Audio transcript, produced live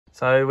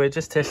So we're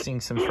just testing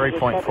some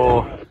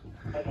 3.4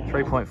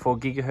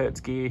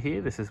 gigahertz gear here.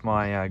 This is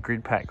my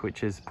grid pack,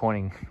 which is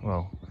pointing,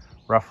 well,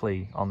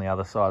 roughly on the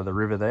other side of the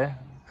river there.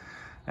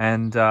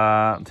 And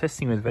I'm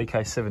testing with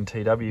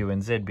VK7TW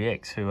and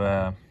ZBX, who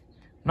are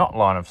not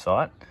line of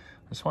sight.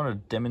 I just want to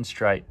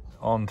demonstrate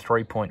on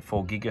 3.4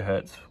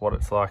 gigahertz what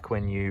it's like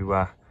when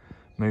you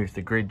move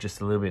the grid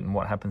just a little bit and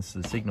what happens to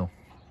the signal.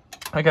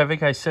 Okay,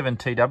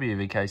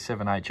 VK7TW,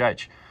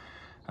 VK7HH.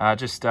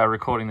 Just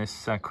recording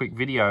this quick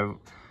video.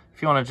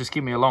 If you want to just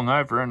give me a long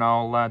over and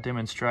I'll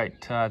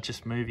demonstrate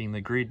just moving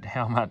the grid,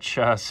 how much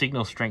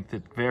signal strength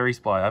it varies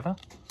by over.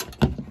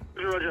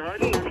 Roger,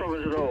 Hayden, no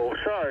problems at all.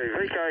 So,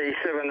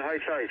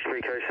 VK7HH,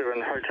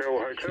 VK7 Hotel.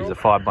 This is a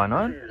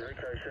 5x9.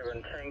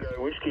 VK7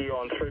 Tango Whiskey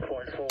on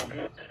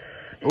 3.4.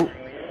 Oh,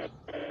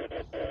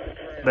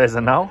 there's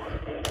a null. A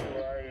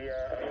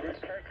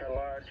gridpack, a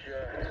large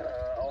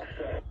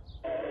offset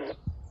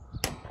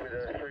with a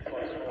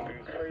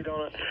 3.4 feed on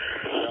it.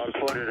 I'm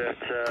pointed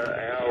at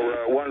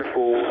our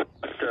wonderful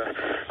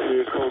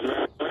here called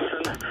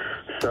Wellington.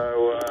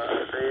 So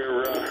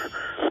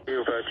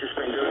they've just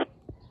been doing.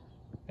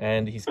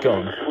 And he's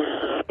gone.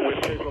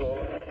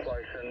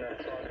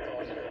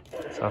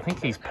 So I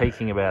think he's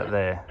peaking about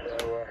there.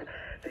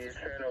 The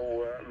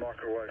eternal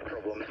microwave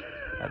problem.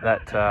 At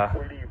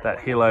that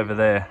hill over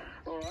there.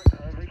 All right,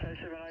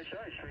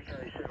 VK7HH,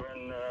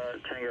 VK7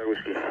 Tango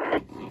Whiskey.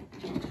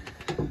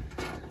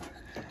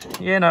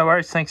 Yeah, no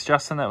worries. Thanks,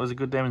 Justin. That was a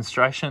good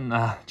demonstration.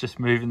 Just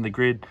moving the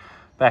grid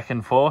back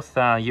and forth.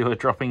 You were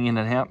dropping in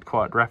and out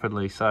quite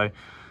rapidly. So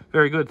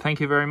very good. Thank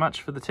you very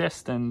much for the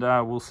test. And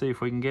we'll see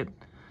if we can get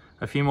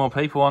a few more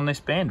people on this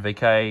band.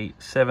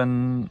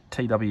 VK7TW,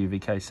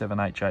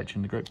 VK7HH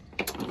in the group.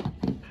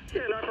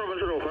 Yeah, no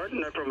problems at all, Hayden.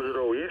 No problems at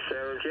all. Yes,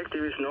 our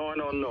objective is 9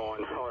 on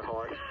 9.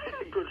 Hi.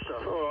 Good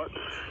stuff. All right.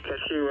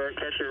 Catch you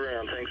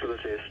around. Thanks for the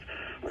test.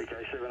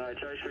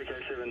 VK7HH,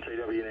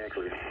 VK7TW now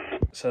clear.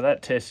 So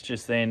that test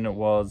just then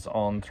was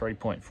on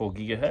 3.4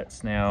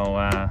 gigahertz.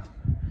 Now,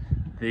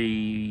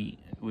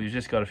 we've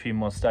just got a few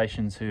more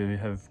stations who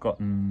have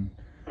gotten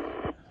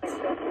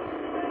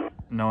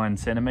 9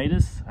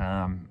 centimeters.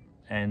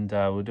 And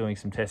we're doing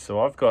some tests. So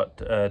I've got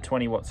a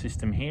 20 watt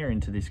system here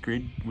into this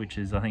grid, which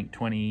is I think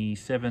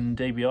 27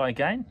 dBi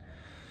gain.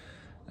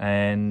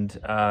 And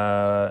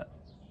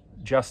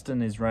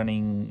Justin is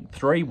running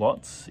 3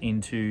 watts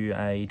into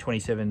a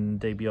 27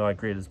 dBi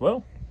grid as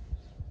well.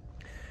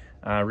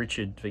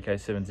 Richard,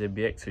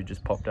 VK7ZBX, who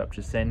just popped up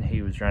just then,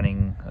 he was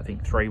running I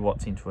think 3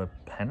 watts into a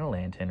panel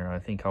antenna. I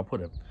think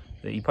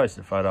he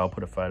posted a photo, I'll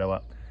put a photo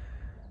up.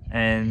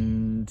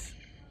 And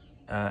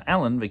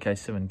Alan,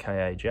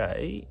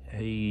 VK7KAJ,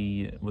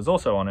 he was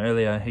also on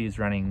earlier. He's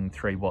running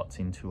 3 watts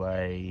into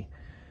a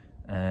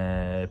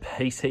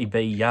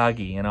PCB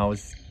Yagi, and I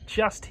was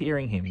just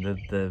hearing him.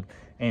 The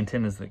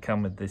antennas that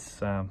come with this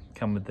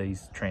come with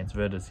these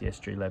transverters, the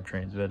SG Lab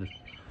transverters.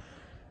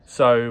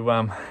 So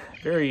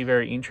very,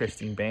 very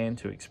interesting band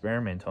to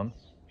experiment on.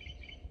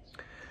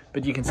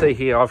 But you can see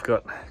here I've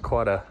got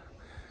quite a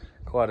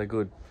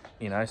good,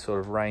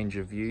 sort of range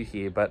of view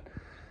here, but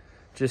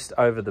just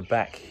over the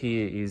back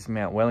here is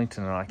Mount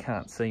Wellington, and I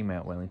can't see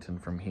Mount Wellington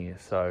from here.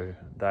 So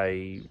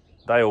they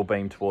all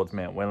beam towards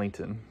Mount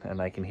Wellington, and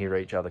they can hear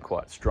each other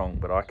quite strong,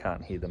 but I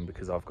can't hear them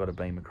because I've got a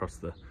beam across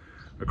the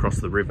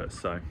river.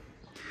 So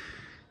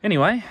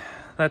anyway,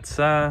 that's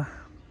not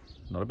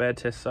a bad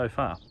test so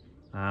far.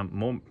 I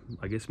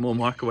guess more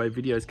microwave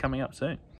videos coming up soon.